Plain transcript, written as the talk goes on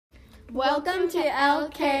Welcome to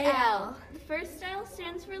LKL. The first L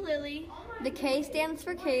stands for Lily. The K stands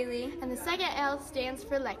for Kaylee. And the second L stands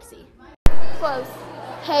for Lexi. Close.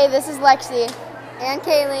 Hey, this is Lexi. And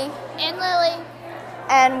Kaylee. And Lily.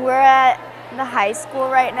 And we're at the high school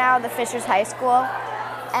right now, the Fishers High School.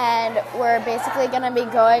 And we're basically going to be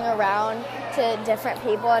going around to different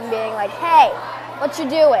people and being like, hey, what you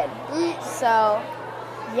doing? So,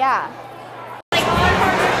 yeah.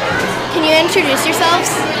 Can you introduce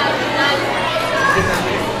yourselves?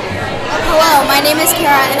 Hello, my name is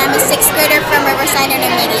Kara, and I'm a 6th grader from Riverside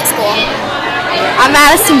Intermediate School. I'm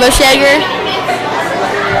Addison Bushegger.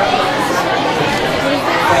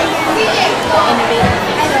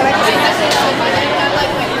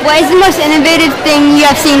 What is the most innovative thing you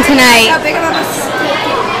have seen tonight?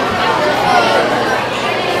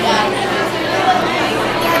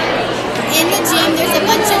 In the gym, there's a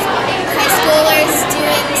bunch of high schoolers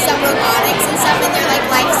doing some robotics and stuff, and they're like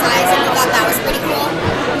life-size, and we thought that was pretty cool.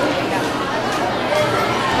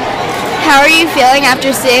 How are you feeling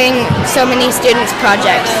after seeing so many students'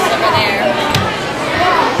 projects?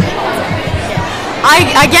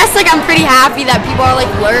 I guess I'm pretty happy that people are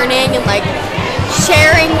learning and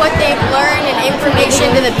sharing what they've learned and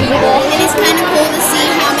information to the people. It is kind of cool to see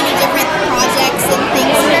how many different projects and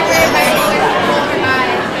things that they're learning.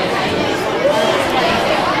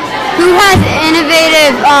 Who has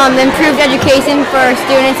innovative, improved education for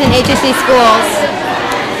students in HSC schools?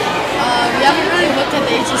 We haven't really looked at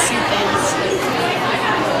the HSC things.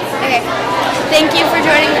 Okay. Thank you for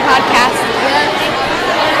joining the podcast.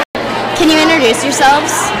 Can you introduce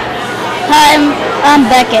yourselves? Hi, I'm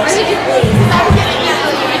Beckett. Please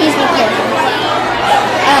be careful.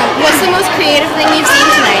 What's the most creative thing you've seen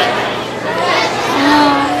tonight?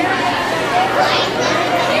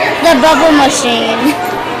 The bubble machine.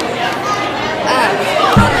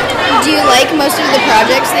 Do you like most of the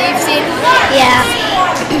projects that you've seen? Yeah.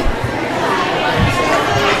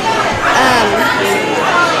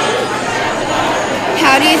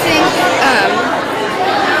 How do you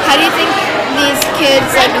think these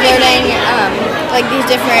kids learning these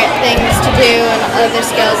different things to do and other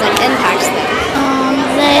skills impacts them?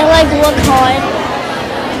 They work hard.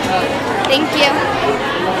 Thank you.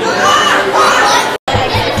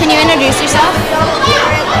 Can you introduce yourself?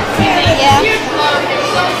 Yeah.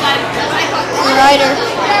 Ryder.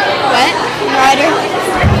 What? Ryder.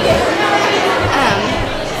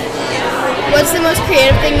 What's the most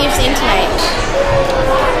creative thing you've seen tonight?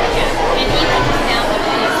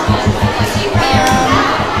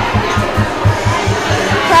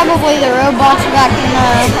 Probably the robots back in the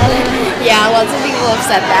other room. Yeah, lots of people have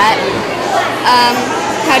said that.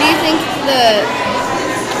 How do you think the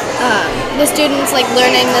students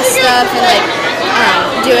learning this stuff and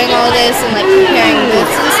doing all this and preparing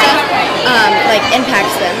booths and stuff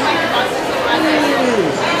impacts them?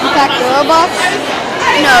 Impact the robots?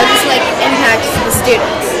 No, just impacts the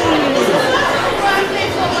students.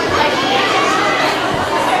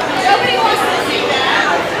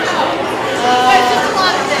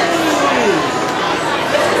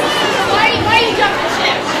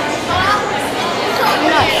 I'm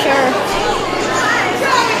not sure.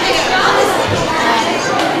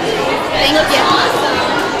 Thank you.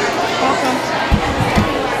 Welcome.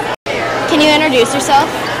 Can you introduce yourself?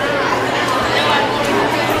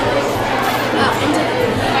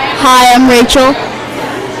 Hi, I'm Rachel.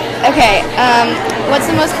 Okay, what's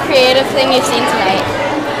the most creative thing you've seen tonight?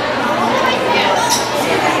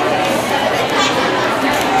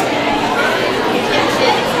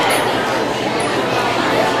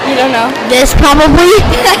 You don't know? This probably.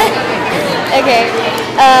 Okay.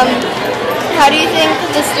 How do you think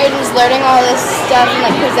the students learning all this stuff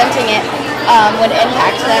and presenting it would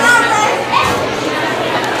impact them?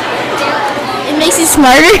 It makes you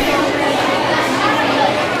smarter.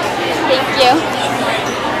 Thank you.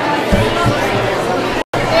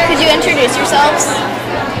 Could you introduce yourselves?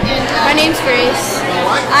 My name's Grace.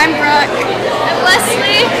 I'm Brooke. I'm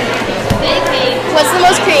Leslie. What's the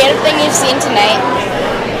most creative thing you've seen tonight?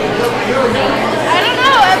 I don't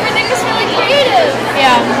know. Everything was really creative.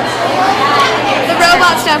 Yeah. The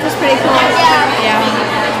robot stuff was pretty cool. Yeah.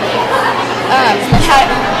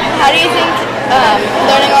 How do you think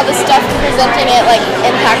learning all this stuff and presenting it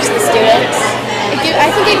impacts the students?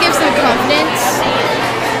 I think it gives them confidence.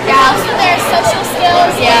 Yeah. Also their social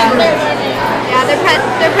skills. Yeah. Yeah, their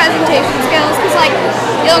presentation skills, because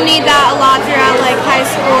you'll need that a lot throughout high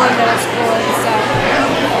school and middle school and stuff.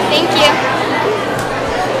 Thank you.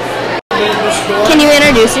 Can you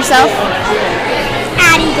introduce yourself?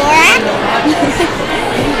 Addie Gorak.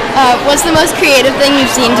 What's the most creative thing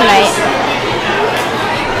you've seen tonight?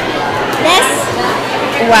 This.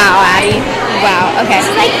 Wow, Addie. Wow. Okay.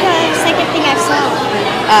 This is like the second thing I saw.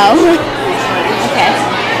 Oh. Okay.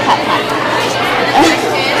 Cut, cut.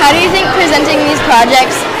 How do you think presenting these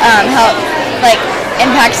projects help, like,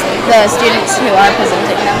 impacts the students who are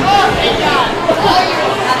presenting them?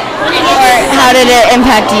 Or how did it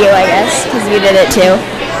impact you, I guess, because you did it too?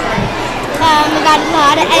 We got a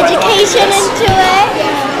lot of education into it.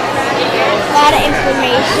 A lot of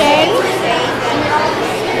information.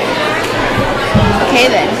 Okay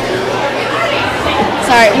then.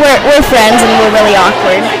 Sorry, we're friends and we're really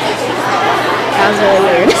awkward. That was really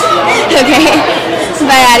weird. Okay.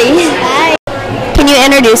 Bye, Addie. Bye. Can you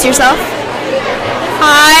introduce yourself?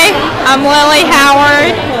 Hi, I'm Lily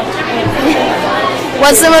Howard.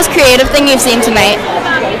 What's the most creative thing you've seen tonight?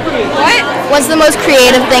 What? What's the most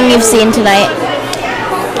creative thing you've seen tonight?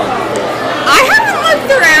 I haven't looked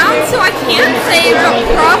around, so I can't say, but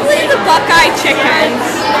probably the Buckeye chickens.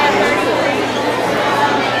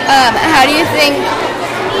 How do you think,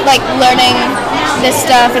 like, learning this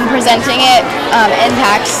stuff and presenting it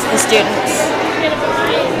impacts the students?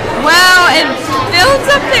 Well, it builds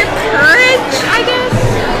up their courage, I guess.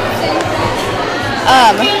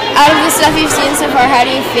 Out of the stuff you've seen so far, how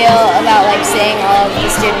do you feel about, like, seeing all of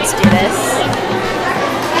the students do this?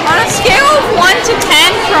 On a scale of 1 to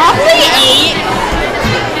 10, probably 8.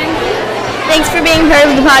 Thanks for being part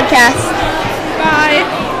of the podcast. Bye.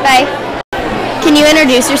 Bye. Can you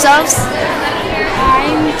introduce yourselves?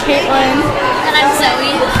 I'm Caitlin. And I'm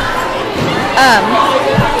Zoe.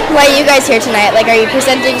 Why are you guys here tonight? Like, are you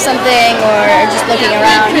presenting something or just looking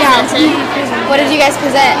around? What did you guys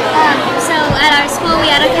present? So at our school,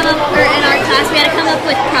 we had to come up, or in our class, we had to come up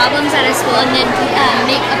with problems at our school and then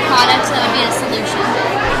make a product that would be a solution.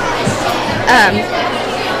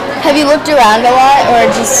 Have you looked around a lot, or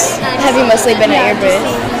just have you mostly been at your booth?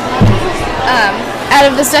 Out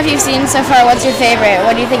of the stuff you've seen so far, what's your favorite?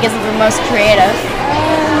 What do you think is the most creative?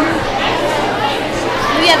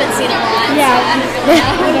 We haven't seen a lot. Yeah. So I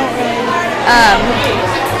don't really know.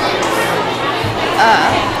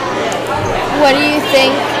 What do you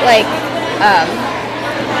think, like,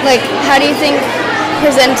 how do you think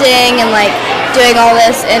presenting and, like, doing all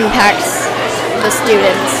this impacts the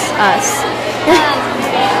students, us?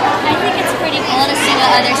 I think it's pretty cool to see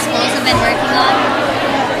what other schools have been working on.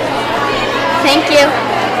 Thank you.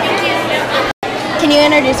 Can you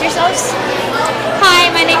introduce yourselves?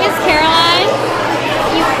 Hi, my name is Caroline.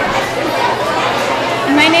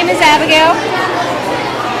 And my name is Abigail.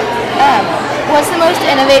 What's the most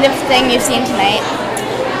innovative thing you've seen tonight?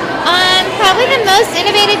 Probably the most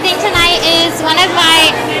innovative thing tonight is one of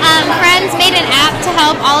my friends made an app to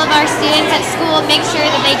help all of our students at school make sure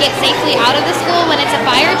that they get safely out of the school when it's a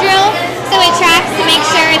fire drill. So it tracks to make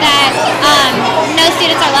sure that no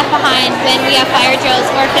students are left behind when we have fire drills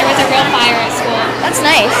or if there was a real fire at school. That's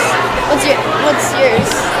nice. What's yours?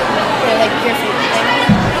 Or, like, your favorite thing?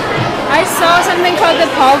 I saw something called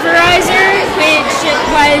the pulverizer, which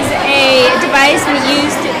was a device we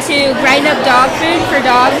used to grind up dog food for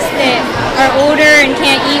dogs that are older and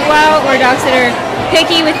can't eat well, or dogs that are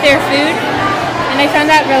picky with their food. And I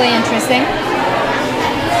found that really interesting.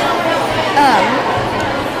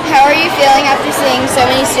 How are you feeling after seeing so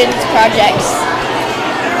many students' projects?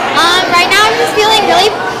 Right now I'm just feeling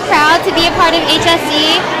really proud to be a part of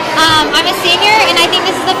HSE. I'm a senior and I think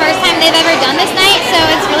this is the first time they've ever done this night, so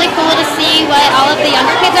it's really cool to see what all of the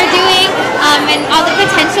younger kids are doing and all the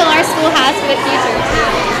potential our school has for the future.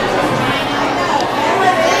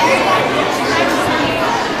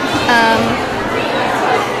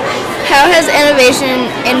 How has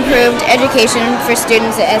innovation improved education for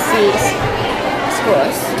students at SC's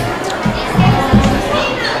schools?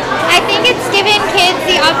 I think it's given kids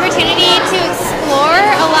the opportunity to explore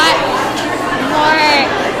a lot more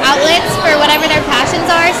outlets for whatever their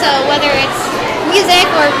passions are. So whether it's music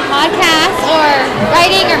or podcasts or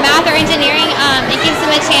writing or math or engineering, it gives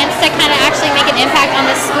them a chance to kind of actually make an impact on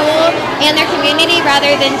the school and their community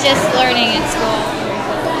rather than just learning in school.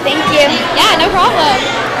 Thank you. Yeah, no problem.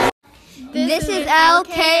 This is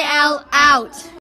LKL out.